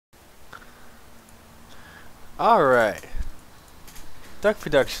Alright, Duck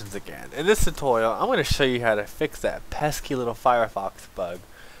Productions again. In this tutorial, I'm going to show you how to fix that pesky little Firefox bug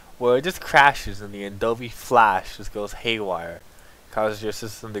where it just crashes and the Adobe Flash just goes haywire, causes your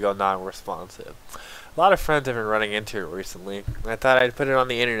system to go non-responsive. A lot of friends have been running into it recently, and I thought I'd put it on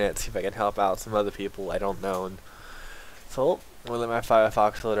the internet, see if I can help out some other people I don't know. So, I'm going to let my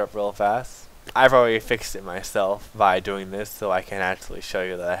Firefox load up real fast. I've already fixed it myself by doing this, so I can actually show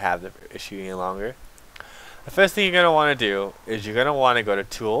you that I have the issue any longer. The first thing you're going to want to do is you're going to want to go to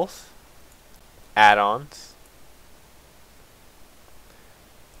Tools, Add-ons,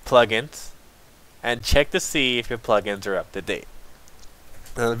 Plugins, and check to see if your plugins are up to date.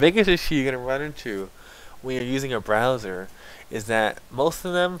 Now the biggest issue you're going to run into when you're using a browser is that most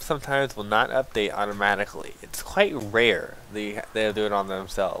of them sometimes will not update automatically. It's quite rare they'll do it on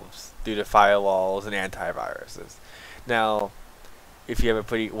themselves due to firewalls and antiviruses. Now, if you have a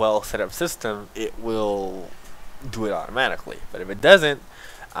pretty well set up system, it will do it automatically. But if it doesn't,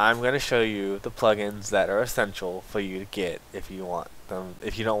 I'm going to show you the plugins that are essential for you to get if you want them,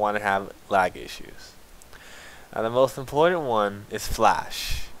 if you don't want to have lag issues. Now the most important one is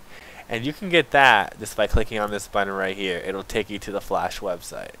Flash. And you can get that just by clicking on this button right here. It'll take you to the Flash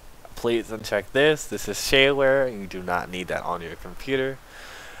website. Please uncheck this. This is shareware. You do not need that on your computer.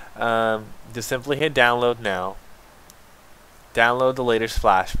 Just simply hit download now. Download the latest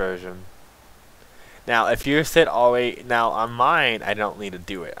Flash version. Now if you're set already, now on mine I don't need to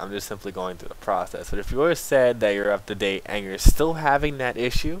do it. I'm just simply going through the process. But if yours said that you're up to date and you're still having that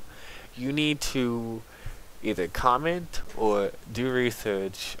issue, you need to either comment or do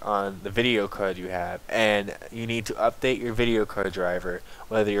research on the video card you have, and you need to update your video card driver,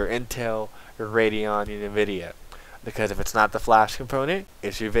 whether you're Intel, your Radeon, your Nvidia, because if it's not the Flash component,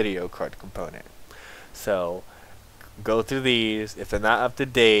 it's your video card component. So go through these. If they're not up to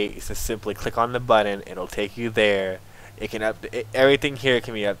date, just simply click on the button. It'll take you there. It can everything here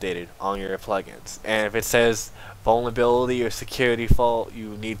can be updated on your plugins. And if it says vulnerability or security fault,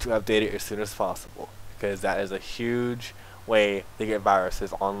 you need to update it as soon as possible, because that is a huge way to get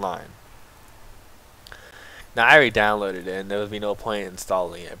viruses online. Now I already downloaded it and there would be no point in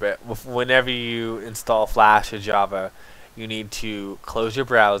installing it, but whenever you install Flash or Java, you need to close your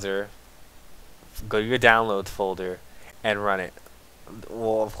browser, go to your downloads folder, and run it.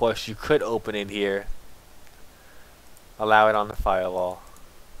 Well, of course you could open it here, allow it on the firewall.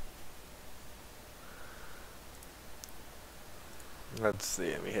 Let's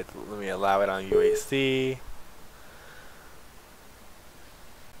see, let me allow it on UAC.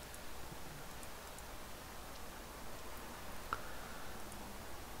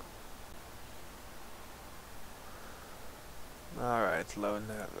 Alright, it's loading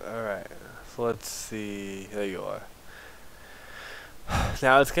up. Alright, so let's see, here you are.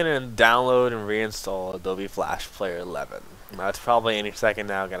 Now it's going to download and reinstall Adobe Flash Player 11. Now it's probably any second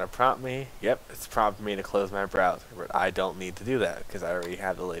now going to prompt me. Yep, it's prompting me to close my browser, but I don't need to do that because I already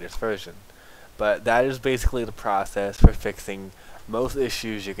have the latest version. But that is basically the process for fixing most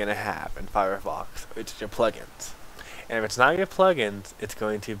issues you're going to have in Firefox, which is your plugins. And if it's not your plugins, it's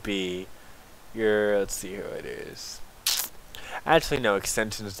going to be your, let's see who it is. Actually, no,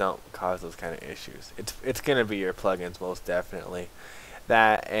 extensions don't cause those kind of issues. It's going to be your plugins most definitely.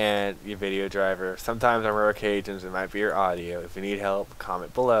 That and your video driver. Sometimes on rare occasions it might be your audio. If you need help,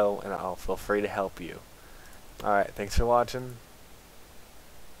 comment below and I'll feel free to help you. Alright, thanks for watching.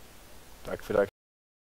 Duck Production.